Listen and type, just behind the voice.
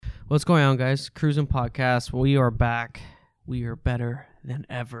What's going on, guys? Cruising Podcast. We are back. We are better than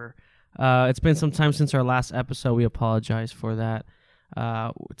ever. It's been some time since our last episode. We apologize for that.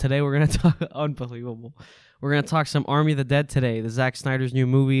 Today we're going to talk... Unbelievable. We're going to talk some Army of the Dead today. The Zack Snyder's new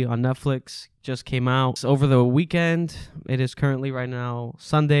movie on Netflix just came out. It's over the weekend. It is currently right now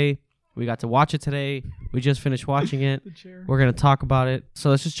Sunday. We got to watch it today. We just finished watching it. We're going to talk about it. So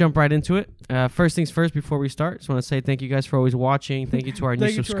let's just jump right into it. First things first, before we start, just want to say thank you guys for always watching. Thank you to our new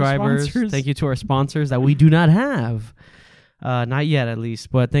subscribers. Thank you to our sponsors that we do not have. Not yet, at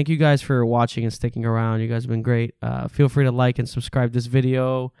least. But thank you guys for watching and sticking around. You guys have been great. Feel free to like and subscribe this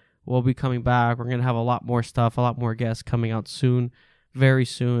video. We'll be coming back. We're going to have a lot more stuff, a lot more guests coming out soon. Very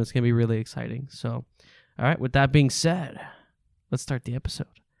soon. It's going to be really exciting. So, all right. With that being said, let's start the episode.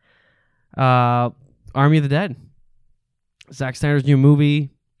 Army of the Dead. Zack Snyder's new movie.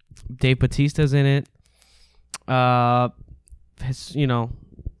 Dave Bautista's in it. A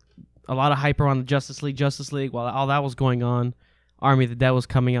lot of hype around the Justice League. While all that was going on, Army of the Dead was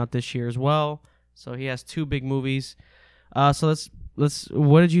coming out this year as well. So he has two big movies. So let's.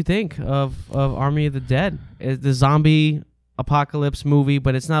 What did you think of Army of the Dead? It's the zombie apocalypse movie,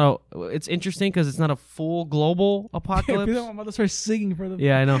 but it's not it's interesting because it's not a full global apocalypse. I'm about to start singing for them.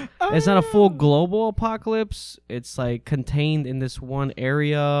 Yeah, I know. It's not a full global apocalypse. It's like contained in this one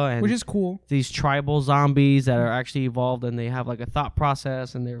area, and which is cool. These tribal zombies that are actually evolved, and they have like a thought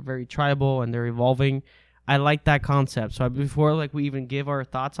process, and they're very tribal, and they're evolving. I like that concept. So before we even give our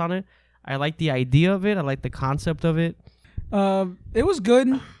thoughts on it, I like the idea of it. I like the concept of it. It was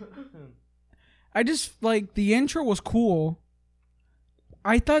good. I just the intro was cool.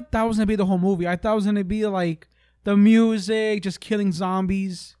 I thought that was gonna be the whole movie. I thought it was gonna be like the music, just killing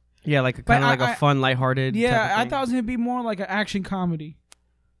zombies. Yeah, like kind of like a fun, lighthearted. Yeah, I thought it was gonna be more like an action comedy.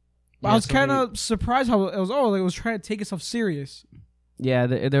 Yeah, I was kind of surprised how it was. It was trying to take itself serious. Yeah,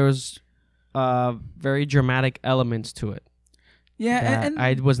 there was very dramatic elements to it. Yeah, and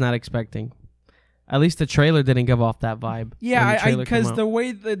I was not expecting. At least the trailer didn't give off that vibe. Yeah, because the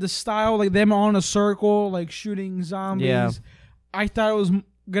way the style, like them on a circle, like shooting zombies. Yeah. I thought it was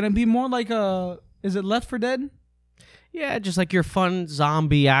going to be more like is it Left 4 Dead? Yeah, just like your fun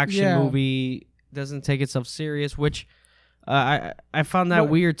zombie action movie. Doesn't take itself serious, which I found that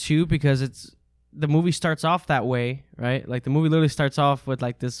weird too, because the movie starts off that way, right? Like the movie literally starts off with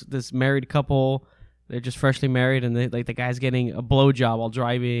like this married couple. They're just freshly married, and the guy's getting a blowjob while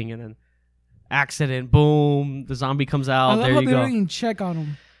driving, and then accident, boom, the zombie comes out. I love there how you they go. don't even check on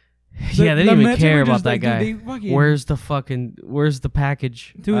him. Yeah, they didn't even care about that guy. Where's the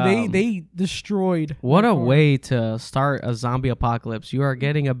package? Dude, they destroyed. What a way to start a zombie apocalypse. You are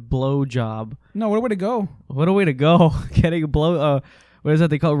getting a blow job. No, what a way to go. What a way to go. Getting a blow, what is that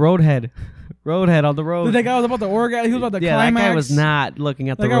they call it? Roadhead. Roadhead on the road. Dude, that guy was about to orgasm. He was about to climax. That guy was not looking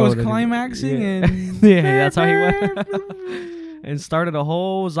at the road. That guy was climaxing and... yeah, that's how he went. And started a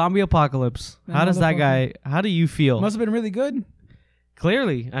whole zombie apocalypse. How do you feel? Must have been really good.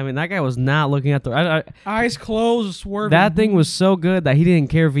 Clearly. I mean, that guy was not looking at the... eyes closed, swerving. That thing was so good that he didn't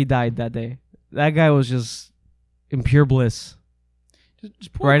care if he died that day. That guy was just in pure bliss.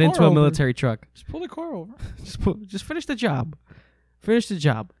 Just pull right into a military truck. Just pull the car over. Just finish the job. Finish the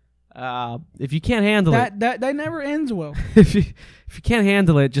job. If you can't handle it... That never ends well. If you can't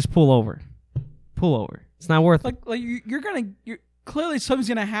handle it, just pull over. Pull over. It's not worth it. You're clearly something's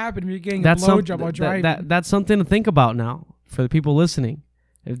gonna happen if you're getting a blowjob while driving. That's something to think about now for the people listening.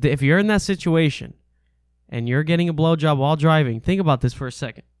 If you're in that situation and you're getting a blowjob while driving, think about this for a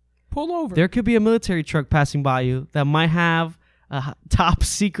second. Pull over. There could be a military truck passing by you that might have a top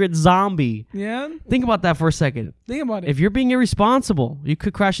secret zombie. Yeah. Think about that for a second. Think about it. If you're being irresponsible, you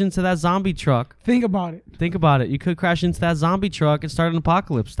could crash into that zombie truck. Think about it. Think about it. You could crash into that zombie truck and start an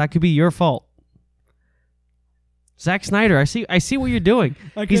apocalypse. That could be your fault. Zack Snyder, I see what you're doing.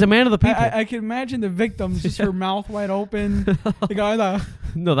 He's a man of the people. I can imagine the victims, just her mouth wide open. The guy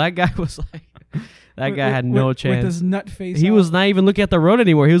no, that guy was like... That guy had no chance. With his nut face He out. was not even looking at the road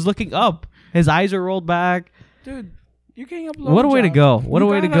anymore. He was looking up. His eyes are rolled back. Dude, you're getting a blowjob. What a way to go. What a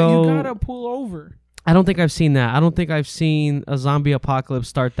way to go. You gotta pull over. I don't think I've seen that. I don't think I've seen a zombie apocalypse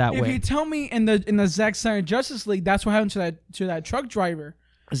start that way. If you tell me in the Zack Snyder Justice League, that's what happened to that truck driver.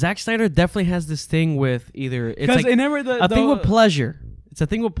 Zack Snyder definitely has this thing with either... It's like a thing with pleasure. It's a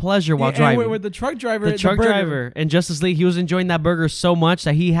thing with pleasure while driving. With the truck driver. The truck driver in Justice League, he was enjoying that burger so much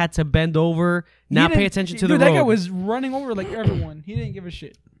that he had to bend over, not pay attention to the road. That guy was running over like everyone. He didn't give a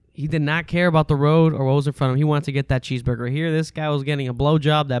shit. He did not care about the road or what was in front of him. He wanted to get that cheeseburger. Here, this guy was getting a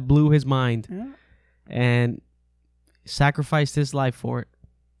blowjob that blew his mind. Yeah. And sacrificed his life for it.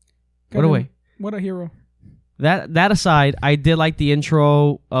 What a way. What a hero. That aside, I did like the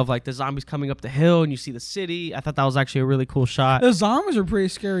intro of like the zombies coming up the hill and you see the city. I thought that was actually a really cool shot. The zombies are pretty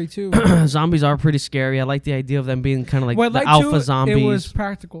scary too. Zombies are pretty scary. I like the idea of them being kind of like What I the liked alpha too, zombies. It was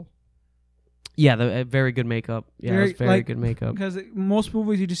practical. Yeah, very good makeup. Yeah, it was very good makeup. Because most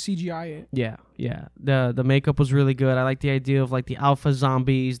movies you just CGI it. Yeah. The makeup was really good. I like the idea of like the alpha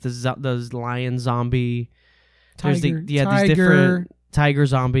zombies, the lion zombie. There's Tiger. these different tiger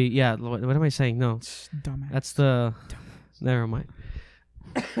zombie. Yeah, what am I saying? No, Dumbass. that's the. Never mind.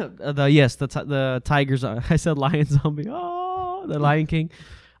 the tigers. I said lion zombie. Oh, the Lion King.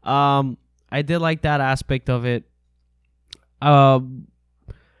 I did like that aspect of it.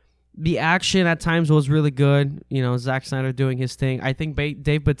 The action at times was really good. You know, Zack Snyder doing his thing. I think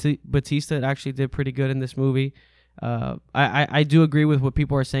Dave Bautista actually did pretty good in this movie. I do agree with what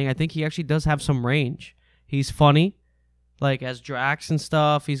people are saying. I think he actually does have some range. He's funny, like as Drax and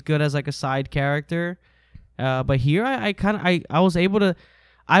stuff. He's good as like a side character. But here I was able to.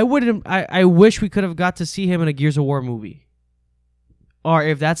 I wish we could have got to see him in a Gears of War movie, or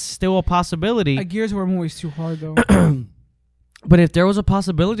if that's still a possibility. A Gears of War movie is too hard though. But if there was a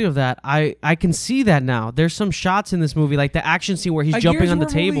possibility of that, I can see that now. There's some shots in this movie, like the action scene where he's jumping on the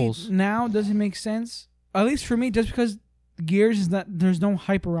tables. Now doesn't make sense. At least for me, just because Gears is not, there's no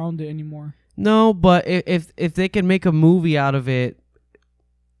hype around it anymore. No, but if they can make a movie out of it,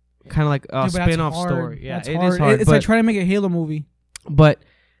 kind of like a spin-off story. Yeah, it is hard. It's like trying to make a Halo movie. But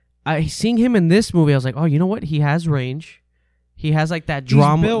seeing him in this movie, I was like, oh, you know what? He has range. He has like that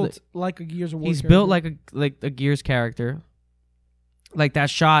drama. He's built like a Gears of War. He's built like a Gears character. Like that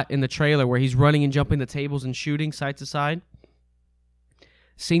shot in the trailer where he's running and jumping the tables and shooting side to side.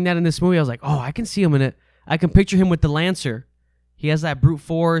 Seeing that in this movie, I was like, oh, I can see him in it. I can picture him with the Lancer. He has that brute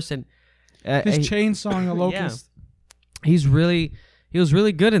force and his chainsawing a locust. Yeah. He was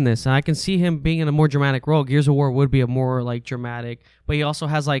really good in this, and I can see him being in a more dramatic role. Gears of War would be a more like dramatic, but he also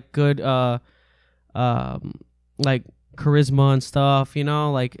has like good like charisma and stuff. You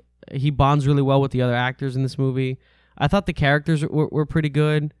know, like he bonds really well with the other actors in this movie. I thought the characters were pretty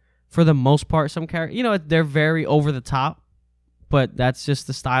good for the most part. Some characters, you know, they're very over the top, but that's just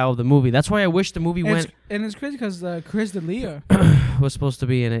the style of the movie. That's why I wish the movie went. And it's crazy because Chris D'Elia was supposed to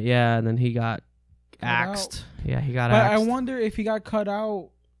be in it, yeah, and then he got axed. Yeah, he got axed. But I wonder if he got cut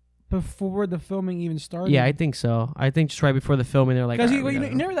out before the filming even started. Yeah, I think so. I think just right before the filming, they're like, because you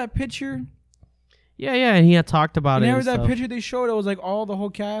remember that picture? Yeah, and he had talked about it. Remember that picture they showed? It was like all the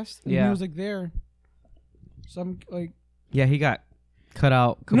whole cast. And he was like there. Some like. Yeah, he got cut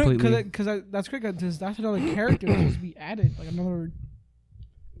out completely. No, because that's great. Because that's another character that supposed to be added, like another.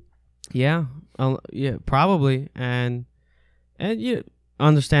 Yeah, probably, and yeah,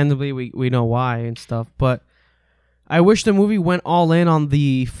 understandably, we know why and stuff. But I wish the movie went all in on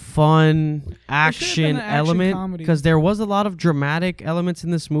the fun action element, because there was a lot of dramatic elements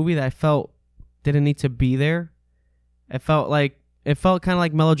in this movie that I felt didn't need to be there. It felt kind of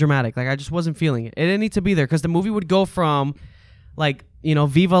like melodramatic. Like I just wasn't feeling it. It didn't need to be there because the movie would go from like, you know,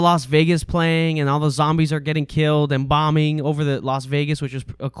 Viva Las Vegas playing and all the zombies are getting killed and bombing over the Las Vegas, which was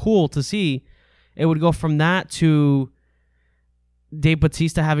cool to see. It would go from that to Dave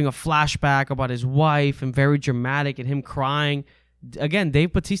Bautista having a flashback about his wife and very dramatic and him crying. Again,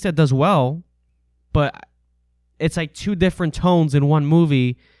 Dave Bautista does well, but it's like two different tones in one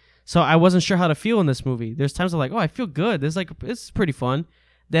movie. So I wasn't sure how to feel in this movie. There's times I'm like, oh, I feel good. This is pretty fun.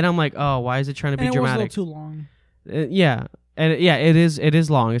 Then I'm like, oh, why is it trying to be dramatic? It was a little too long. It is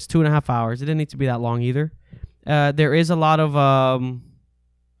long. It's 2.5 hours. It didn't need to be that long either. There is a lot of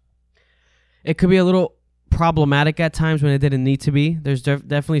it could be a little problematic at times when it didn't need to be. There's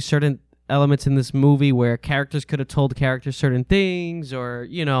definitely certain elements in this movie where characters could have told characters certain things, or,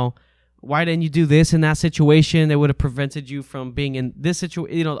 you know, why didn't you do this in that situation? That would have prevented you from being in this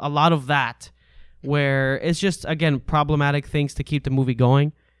situation. You know, a lot of that where it's just, again, problematic things to keep the movie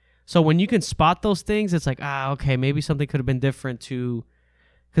going. So when you can spot those things, it's like, okay, maybe something could have been different too.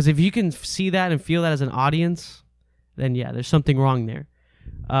 Because if you can see that and feel that as an audience, then yeah, there's something wrong there.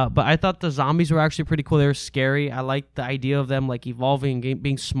 But I thought the zombies were actually pretty cool. They were scary. I liked the idea of them like evolving and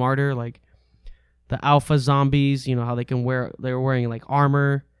being smarter. Like the alpha zombies, you know, how they were wearing like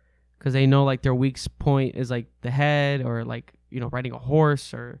armor, because they know like their weak point is like the head, or like, you know, riding a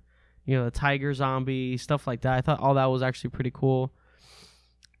horse, or, you know, the tiger zombie, stuff like that. I thought all that was actually pretty cool.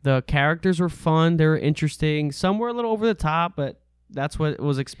 The characters were fun. They were interesting. Some were a little over the top, but that's what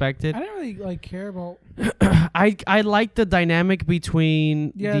was expected. I didn't really like care about. I liked the dynamic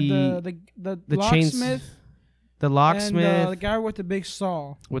between the locksmith, and the guy with the big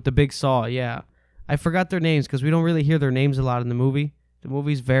saw. With the big saw, yeah. I forgot their names because we don't really hear their names a lot in the movie. The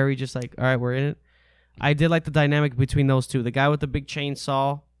movie's very just like, all right, we're in it. I did like the dynamic between those two. The guy with the big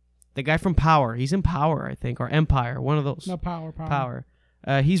chainsaw, the guy from Power. He's in Power, I think, or Empire, one of those. No, Power. Power.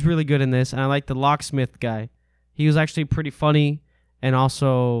 He's really good in this, and I like the locksmith guy. He was actually pretty funny, and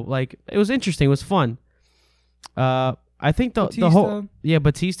also like it was interesting. It was fun. I think the whole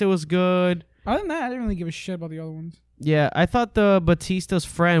Batista was good. Other than that, I didn't really give a shit about the other ones. Yeah, I thought the Batista's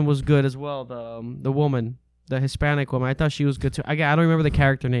friend was good as well. The woman, the Hispanic woman. I thought she was good too. I don't remember the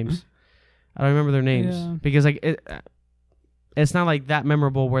character names. I don't remember their names because like it's not like that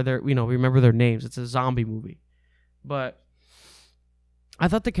memorable where they're remember their names. It's a zombie movie, but I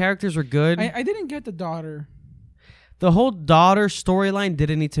thought the characters were good. I didn't get the daughter. The whole daughter storyline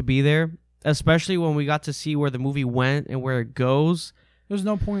didn't need to be there, especially when we got to see where the movie went and where it goes. There's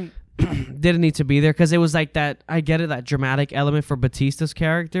no point. Didn't need to be there because it was like that. I get it, that dramatic element for Batista's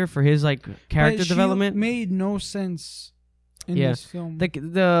character, for his like character development. Made no sense in this film.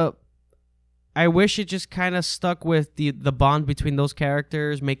 I wish it just kind of stuck with the bond between those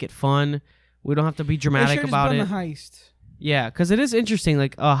characters, make it fun. We don't have to be dramatic about it. The heist. Yeah, because it is interesting.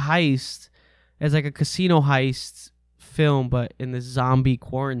 Like a heist is like a casino heist film, but in the zombie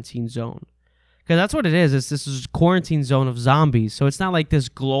quarantine zone. Because that's what it is. This is quarantine zone of zombies. So it's not like this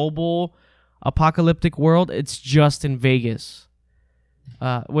global apocalyptic world. It's just in Vegas,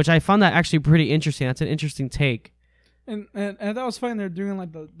 which I found that actually pretty interesting. That's an interesting take. And that was fine. They're doing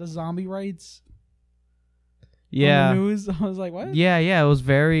like the zombie rights. Yeah. On the news. I was like, what? Yeah. It was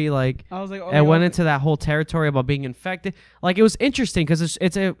very like. I was like, it went into that whole territory about being infected. Like it was interesting because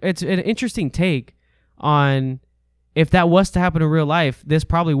it's an interesting take on if that was to happen in real life. This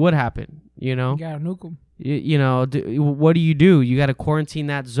probably would happen. You know. You gotta nuke them. What do? You got to quarantine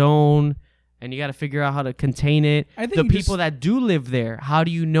that zone. And you got to figure out how to contain it. I think the people that do live there, how do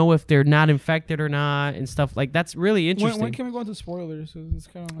you know if they're not infected or not and stuff like that's really interesting. When can we go into spoilers? It's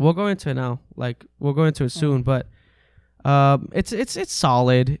kind of we'll go into it now. Like we'll go into it soon, but it's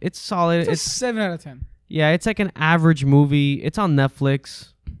solid. It's solid. It's a 7 out of 10. Yeah, it's like an average movie. It's on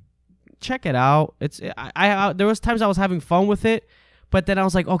Netflix. Check it out. I there was times I was having fun with it. But then I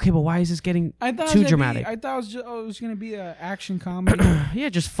was like, okay, but why is this getting too dramatic? I thought it was going to be an action comedy. Yeah,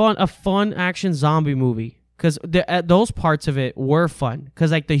 just a fun action zombie movie. Because those parts of it were fun.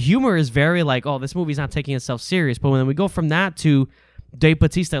 Because like the humor is very like, oh, this movie's not taking itself serious. But when we go from that to Dave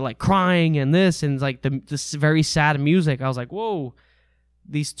Bautista like crying and this and like this very sad music, I was like, whoa,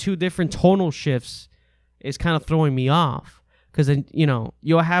 these two different tonal shifts is kind of throwing me off. Because then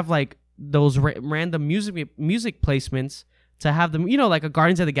you'll have like those random music placements. To have them, like a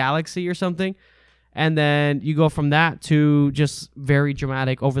Guardians of the Galaxy or something. And then you go from that to just very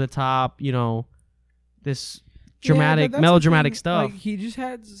dramatic, over the top, this dramatic, melodramatic stuff. Like he just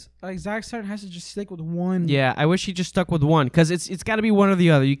had, like Zack Snyder has to just stick with one. Yeah, I wish he just stuck with one because it's got to be one or the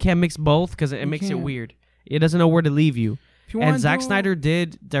other. You can't mix both because it makes it weird. It doesn't know where to leave you. And Zack Snyder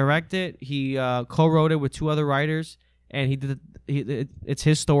did direct it. He co-wrote it with 2 other writers, and he did. It's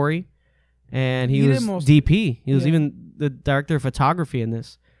his story. And he was DP. He was even the director of photography in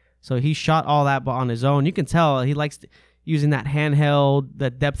this. So he shot all that on his own. You can tell he likes using that handheld, the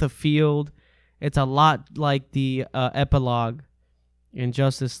depth of field. It's a lot like the epilogue in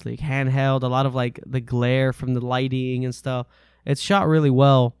Justice League. Handheld, a lot of like the glare from the lighting and stuff. It's shot really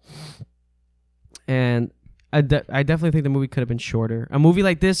well. And I definitely think the movie could have been shorter. A movie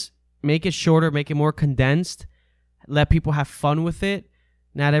like this, make it shorter, make it more condensed. Let people have fun with it.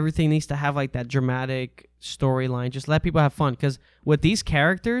 Not everything needs to have like that dramatic storyline. Just let people have fun. Because with these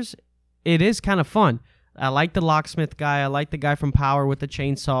characters, it is kind of fun. I like the locksmith guy. I like the guy from Power with the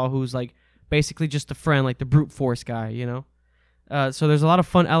chainsaw who's like basically just a friend, like the brute force guy, So there's a lot of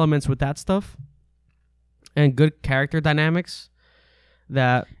fun elements with that stuff. And good character dynamics.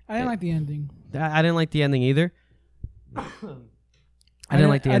 I didn't like the ending. I didn't like the ending either. I didn't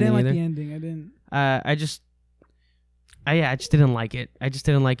like the ending. I just didn't like it.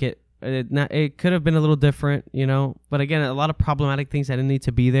 It could have been a little different, But again, a lot of problematic things that didn't need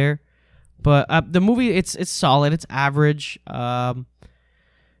to be there. But the movie, it's solid. It's average. I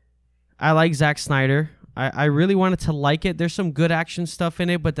like Zack Snyder. I really wanted to like it. There's some good action stuff in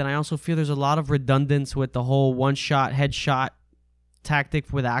it, but then I also feel there's a lot of redundance with the whole one-shot, headshot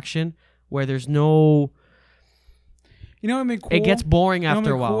tactic with action, where there's no... what'd be cool? It gets boring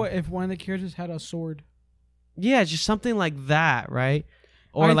after a while. Cool if one of the characters had a sword. Yeah, just something like that, right?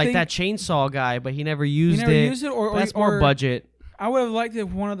 Or like that chainsaw guy, but he never used it. Or that's more budget. I would have liked it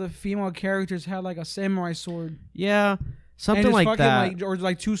if one of the female characters had like a samurai sword. Yeah, something like that. Or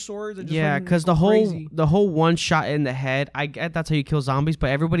like 2 swords. And just because the whole one shot in the head, I get that's how you kill zombies,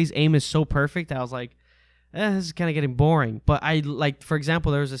 but everybody's aim is so perfect that I was like, this is kind of getting boring. But I like, for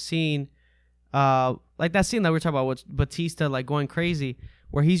example, there was a scene like that scene that we were talking about with Batista like going crazy,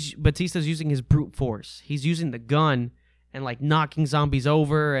 where Batista's using his brute force. He's using the gun and like knocking zombies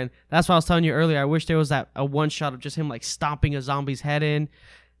over, and that's what I was telling you earlier. I wish there was a one shot of just him like stomping a zombie's head in.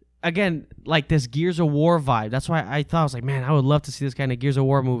 Again, like this Gears of War vibe. That's why I thought, I was like, man, I would love to see this guy in a Gears of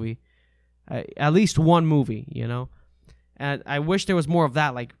War movie. At least one movie, you know? And I wish there was more of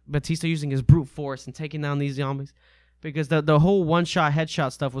that, like Batista using his brute force and taking down these zombies. Because the whole one-shot,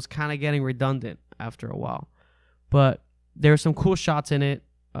 headshot stuff was kind of getting redundant after a while. But there were some cool shots in it.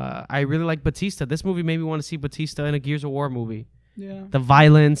 I really like Batista. This movie made me want to see Batista in a Gears of War movie. Yeah. The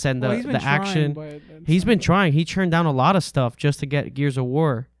violence and the trying, action. He's been trying. He turned down a lot of stuff just to get Gears of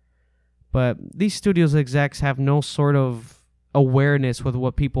War. But these studios execs have no sort of awareness with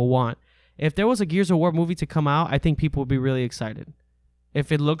what people want. If there was a Gears of War movie to come out, I think people would be really excited.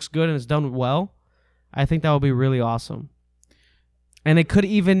 If it looks good and it's done well, I think that would be really awesome. And it could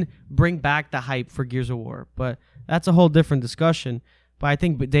even bring back the hype for Gears of War. But that's a whole different discussion. But I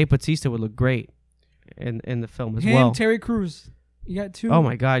think Dave Bautista would look great in the film as well. Terry Crews. You got two. Oh,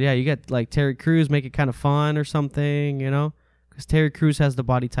 my God. Yeah, you get like Terry Crews, make it kind of fun or something, you know? Because Terry Crews has the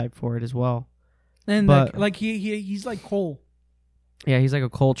body type for it as well. And but, like he's like Cole. Yeah, he's like a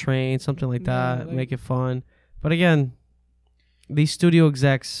Coltrane, something like that. Yeah, like, make it fun. But again, these studio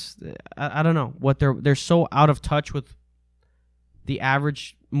execs, I don't know what they're so out of touch with the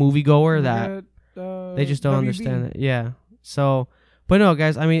average moviegoer that they just don't understand it. Yeah. So, but no,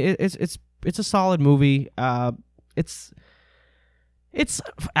 guys. I mean, it's a solid movie. It's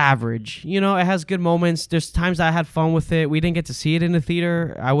average. You know, it has good moments. There's times I had fun with it. We didn't get to see it in the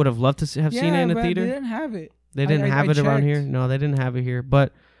theater. I would have loved to have seen it in the theater. They didn't have it. They didn't have it around here. No, they didn't have it here.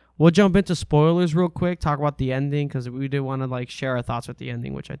 But we'll jump into spoilers real quick. Talk about the ending because we did want to like share our thoughts with the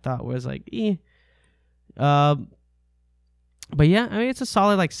ending, which I thought was like, But yeah, I mean, it's a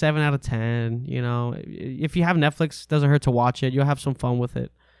solid like 7 out of 10. You know, if you have Netflix, it doesn't hurt to watch it. You'll have some fun with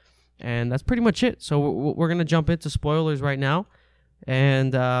it, and that's pretty much it. So we're gonna jump into spoilers right now,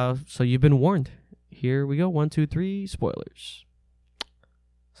 and so you've been warned. Here we go. 1, 2, 3. Spoilers.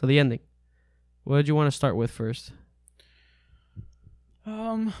 So the ending. What did you want to start with first?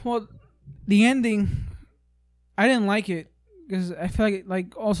 Well, the ending, I didn't like it because I feel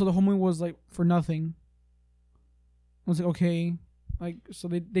like also the whole movie was like for nothing. I was like, okay, like so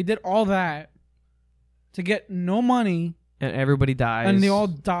they did all that to get no money, and everybody dies, and they all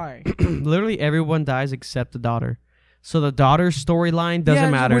die. Literally everyone dies except the daughter. So the daughter's storyline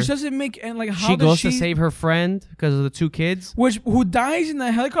doesn't matter. Which doesn't make and like how she goes to save her friend because of the 2 kids. Who dies in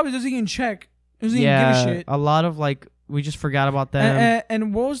the helicopter doesn't even check. Doesn't even give a shit. A lot of like we just forgot about them.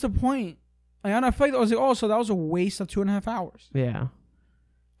 And what was the point? Like, I feel like I was like, oh, so that was a waste of 2.5 hours. Yeah.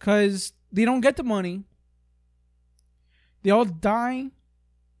 Because they don't get the money. They all die.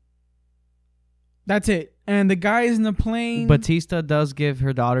 That's it. And the guy is in the plane. Batista does give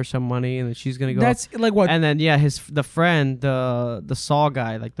her daughter some money, and then she's gonna go. That's like what? And then the friend, the Saw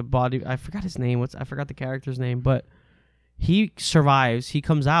guy, like the body. I forgot his name. I forgot the character's name, but he survives. He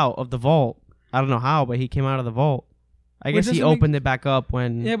comes out of the vault. I don't know how, but he came out of the vault. I guess he opened it back up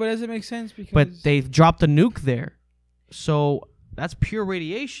when. Yeah, but does it make sense? Because but they've dropped a nuke there, so that's pure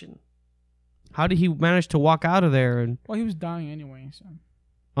radiation. How did he manage to walk out of there? And well, he was dying anyway. So.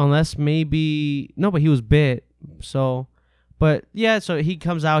 Unless maybe no, but he was bit. So, but yeah, so he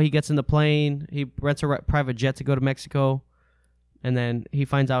comes out. He gets in the plane. He rents a private jet to go to Mexico, and then he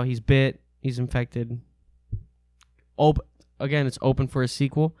finds out he's bit. He's infected. Again, it's open for a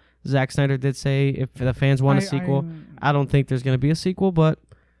sequel. Zack Snyder did say if the fans want a sequel, I don't think there's going to be a sequel, but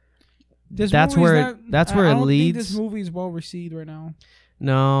that's where it leads. I don't think this movie is well received right now.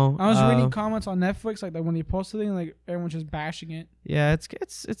 No, I was reading comments on Netflix like that when they posted it, like everyone's just bashing it. Yeah, it's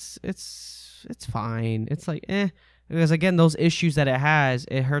fine. It's like because again, those issues that it has,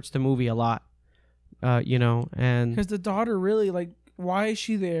 it hurts the movie a lot. You know, and because the daughter really like. Why is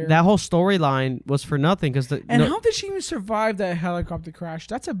she there? That whole storyline was for nothing. How did she even survive that helicopter crash?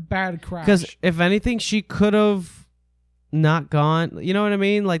 That's a bad crash. Because if anything, she could have not gone. You know what I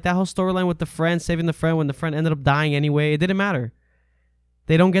mean? Like that whole storyline with the friend, saving the friend when the friend ended up dying anyway. It didn't matter.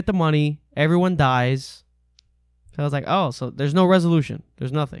 They don't get the money. Everyone dies. So I was like, oh, so there's no resolution.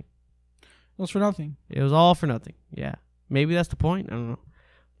 There's nothing. It was for nothing. It was all for nothing. Yeah. Maybe that's the point. I don't know.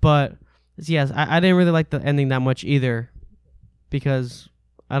 But yes, I didn't really like the ending that much either. Because,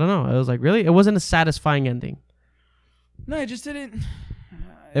 I don't know, it was like, really? It wasn't a satisfying ending. No, it just didn't.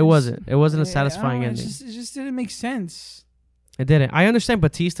 It wasn't a satisfying ending. It just didn't make sense. It didn't. I understand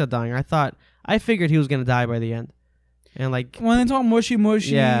Batista dying. I figured he was going to die by the end. And like. When it's all mushy,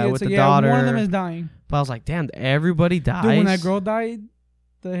 yeah, with the daughter. One of them is dying. But I was like, damn, everybody dies. Dude, when that girl died,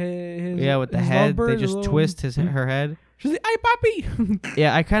 with the his head. lovebird, They the just little- twist her head. She's like, "Ay, papi."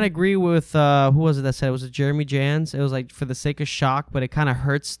 Yeah, I kind of agree with who was it that said it? Was it Jeremy Jans? It was like for the sake of shock, but it kind of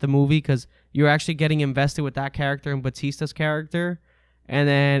hurts the movie because you're actually getting invested with that character and Batista's character, and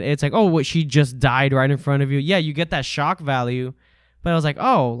then it's like, oh, what, she just died right in front of you. Yeah, you get that shock value, but I was like,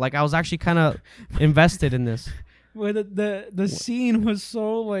 oh, like I was actually kind of invested in this. Where the scene was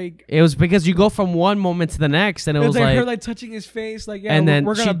so like. It was because you go from one moment to the next, and it was like like her like touching his face, like yeah, and then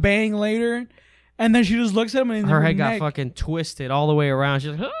we're gonna she- bang later, and then she just looks at him and her head got neck. fucking twisted all the way around.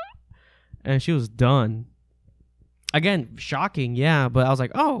 She's like, "Ah!" And she was done. Again, shocking, yeah, but I was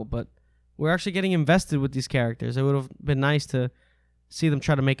like, oh, but we're actually getting invested with these characters. It would have been nice to see them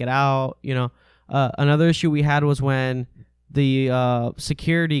try to make it out, you know. Another issue we had was when the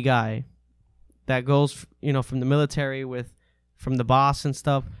security guy that goes, you know, from the military from the boss and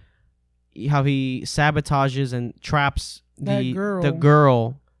stuff, how he sabotages and traps the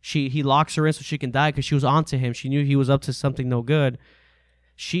girl. He locks her in so she can die because she was onto him. She knew he was up to something no good.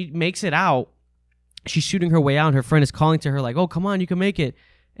 She makes it out. She's shooting her way out, and her friend is calling to her like, oh, come on, you can make it.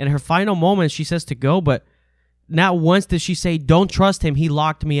 And her final moment, she says to go, but not once did she say, don't trust him. He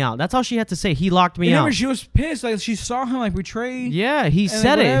locked me out. That's all she had to say. He locked me out. She was pissed. Like, she saw him, like, betray. Yeah, he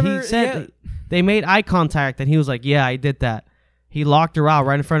said it. He said they made eye contact, and he was like, yeah, I did that. He locked her out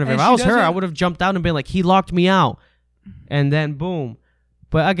right in front of him. If I was her, I would have jumped out and been like, he locked me out. And then, boom.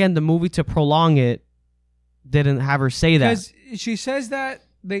 But again, the movie, to prolong it, didn't have her say that. Because she says that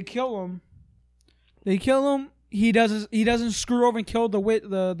they kill him. They kill him. He doesn't screw over and kill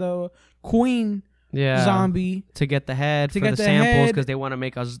the queen zombie to get the head to for get the the samples head. because they want to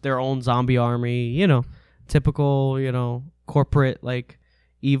make us their own zombie army. You know, typical, you know, corporate like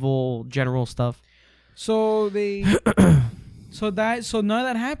evil general stuff. So they so none of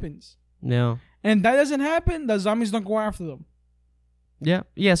that happens. No. And that doesn't happen. The zombies don't go after them.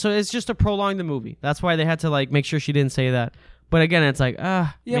 Yeah. So it's just to prolong the movie. That's why they had to like make sure she didn't say that. But again, it's like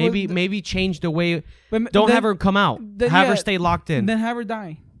maybe change the way. Don't have her come out. Have her stay locked in. And then have her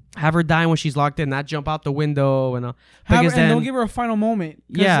die. Have her die when she's locked in. Not jump out the window and and don't give her a final moment.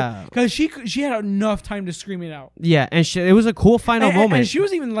 Yeah, because she had enough time to scream it out. Yeah, and it was a cool final moment. And she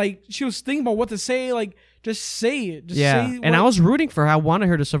was even like she was thinking about what to say. Like just say it. Just say and I was rooting for her. I wanted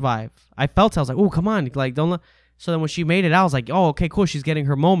her to survive. I was like, oh come on, like don't. So then when she made it, I was like, oh okay, cool. She's getting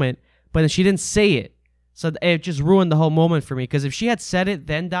her moment. But then she didn't say it. So it just ruined the whole moment for me. Because if she had said it,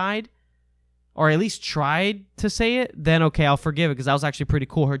 then died, or at least tried to say it, then okay, I'll forgive it. Because that was actually pretty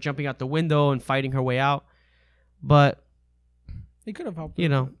cool. Her jumping out the window and fighting her way out. But they could have helped. You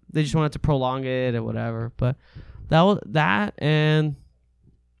know, they just wanted to prolong it or whatever. But that was that, and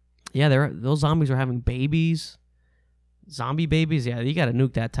yeah, those zombies are having babies. Zombie babies, yeah, you gotta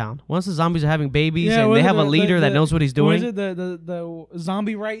nuke that town. Once the zombies are having babies and they have a leader that knows what he's doing. What is it? The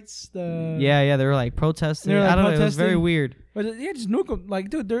zombie rights? Yeah, they were like protesting. I don't know. It was very weird. But yeah, just nuke them. Like,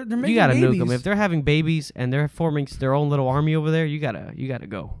 dude, they're making You gotta babies. nuke them if they're having babies and they're forming their own little army over there. You gotta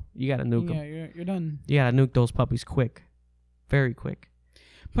go. You gotta nuke them. Yeah, you're done. You gotta nuke those puppies quick, very quick.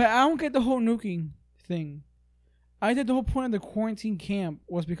 But I don't get the whole nuking thing. I think the whole point of the quarantine camp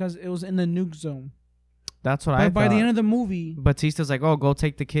was because it was in the nuke zone. That's what I thought. By the end of the movie, Batista's like, "Oh, go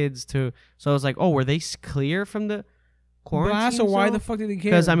take the kids to." So I was like, "Oh, were they clear from the quarantine blast? So why the fuck did they care?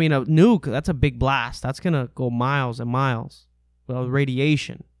 Because I mean, a nuke, that's a big blast. That's gonna go miles and miles. Well,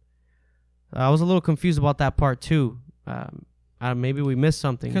 radiation. I was a little confused about that part too. Maybe we missed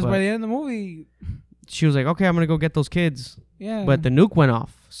something. Because by the end of the movie, she was like, "Okay, I'm gonna go get those kids." Yeah. But the nuke went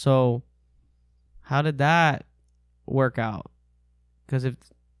off. So how did that work out? Because if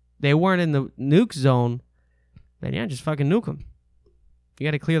they weren't in the nuke zone, then yeah, just fucking nuke them. You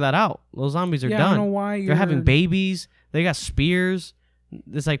got to clear that out. Those zombies are done. I don't know why they're having babies. They got spears.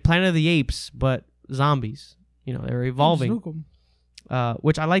 It's like Planet of the Apes, but zombies. You know, they're evolving. Just nuke 'em.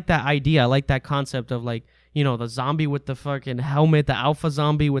 Which I like that idea. I like that concept of like, you know, the zombie with the fucking helmet, the alpha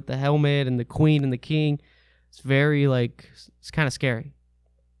zombie with the helmet, and the queen and the king. It's very like, it's kind of scary.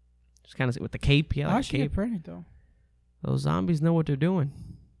 It's kind of with the cape. Yeah, I like should get pregnant though. Those zombies know what they're doing.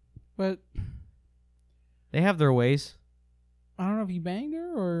 But they have their ways. I don't know if he banged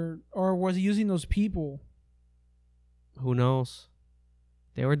her or was he using those people. Who knows?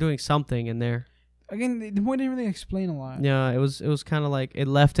 They were doing something in there. Again, the movie didn't really explain a lot. Yeah, it was kind of like it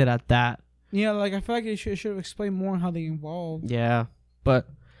left it at that. Yeah, like I feel like it should have explained more how they involved. Yeah, but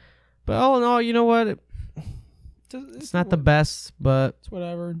all in all, you know what? It's not the best, but it's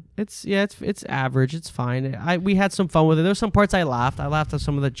whatever. It's average. It's fine. We had some fun with it. There's some parts I laughed. I laughed at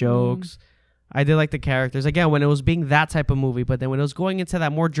some of the jokes. I did like the characters. Again, when it was being that type of movie, but then when it was going into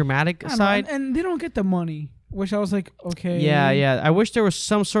that more dramatic side, and they don't get the money. which I was like, okay. Yeah. I wish there was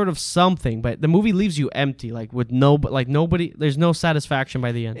some sort of something, but the movie leaves you empty, like with nobody. There's no satisfaction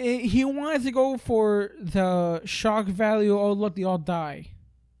by the end. He wanted to go for the shock value. Oh, look, they all die.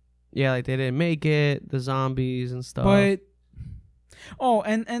 Yeah, like they didn't make it, the zombies and stuff. But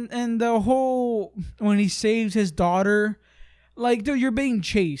and the whole when he saves his daughter, like, dude, you're being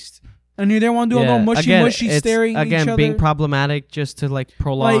chased. And you didn't want to do a little mushy staring at each other. Again, being problematic just to like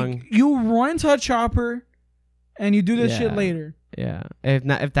prolong. Like, you run to a chopper, and you do this shit later. Yeah.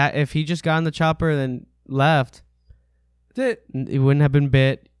 If he just got in the chopper and then left, that's it. He wouldn't have been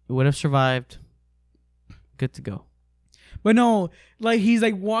bit. He would have survived. Good to go. But no, like, he's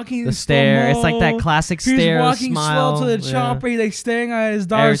like walking the stare. It's like that classic stare. He's walking smile. slow to the chopper. He's like staring at his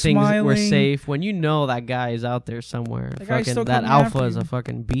daughter, smiling. We're safe. When you know that guy is out there somewhere. That alpha is a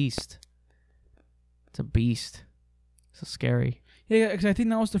fucking beast. It's a beast. So scary. Yeah, because I think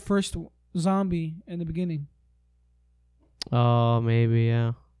that was the first zombie in the beginning. Oh, maybe,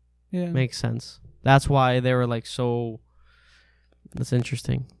 yeah. Yeah. Makes sense. That's why they were like so. That's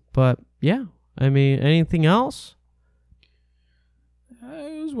interesting. But yeah, I mean, anything else?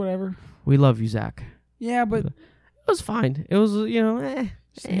 It was whatever. We love you, Zach. Yeah, but it was fine. It was, I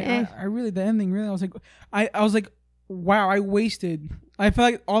really, the ending, really, I was like, wow, I wasted. I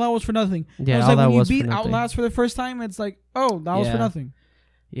felt like all that was for nothing. Yeah, I was all like, that when was you beat for nothing. Outlast for the first time, it's like, oh, that was for nothing.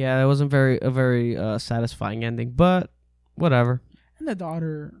 Yeah, it wasn't a very satisfying ending, but whatever. And the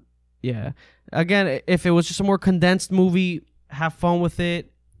daughter. Yeah. Again, if it was just a more condensed movie, have fun with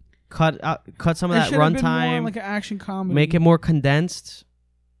it. Cut some of that runtime. Like an action comedy. Make it more condensed.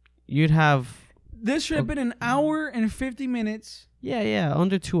 You'd have. This should have been an hour and 50 minutes. Yeah,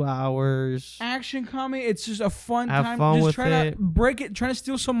 under 2 hours. Action comedy. It's just a fun have time. Fun just with try it. to break it. Try to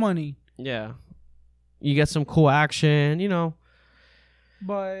steal some money. Yeah. You get some cool action,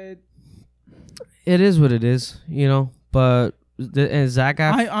 But it is what it is, But and Zach,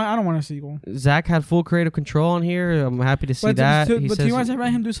 I don't want a sequel. Zach had full creative control on here. I'm happy to see that. But do you want to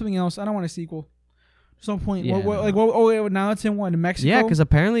let him do something else? I don't want a sequel. There's no point. Yeah. Now it's in Mexico? Yeah, because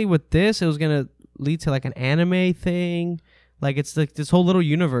apparently with this, it was going to lead to like an anime thing. Like it's like this whole little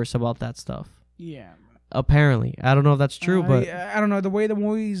universe about that stuff. Yeah. Apparently. I don't know if that's true, but. I don't know. The way the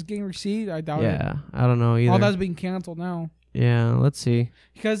movie's getting received, I doubt it. Yeah, I don't know either. All that's being canceled now. Yeah, let's see.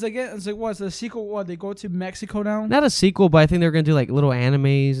 Because again, it's like, what's the sequel? What, they go to Mexico now? Not a sequel, but I think they're gonna do like little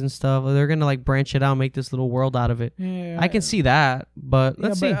animes and stuff. They're gonna like branch it out, make this little world out of it. Yeah, I can see that, but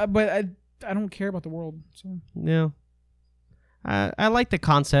let's see. But I don't care about the world. So yeah, I like the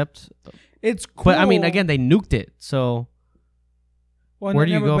concept. It's cool. But I mean, again, they nuked it, so where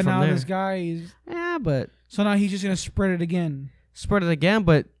do you go from there? But now this guy is. Yeah, but so now he's just gonna spread it again. Spread it again,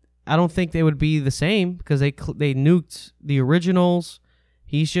 but I don't think they would be the same because they nuked the originals.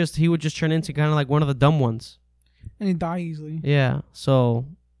 He would just turn into kind of like one of the dumb ones, and he die easily. Yeah. So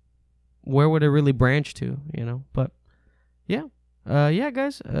where would it really branch to? But yeah,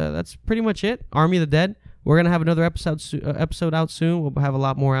 guys, that's pretty much it. Army of the Dead. We're gonna have another episode out soon. We'll have a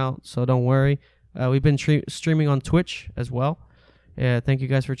lot more out, so don't worry. We've been streaming on Twitch as well. Thank you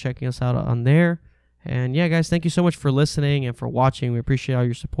guys for checking us out on there. And yeah, guys, thank you so much for listening and for watching. We appreciate all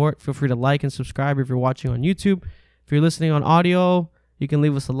your support. Feel free to like and subscribe if you're watching on YouTube. If you're listening on audio, you can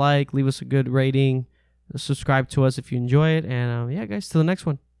leave us a like, leave us a good rating, subscribe to us if you enjoy it. And yeah, guys, till the next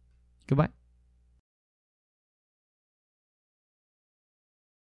one. Goodbye.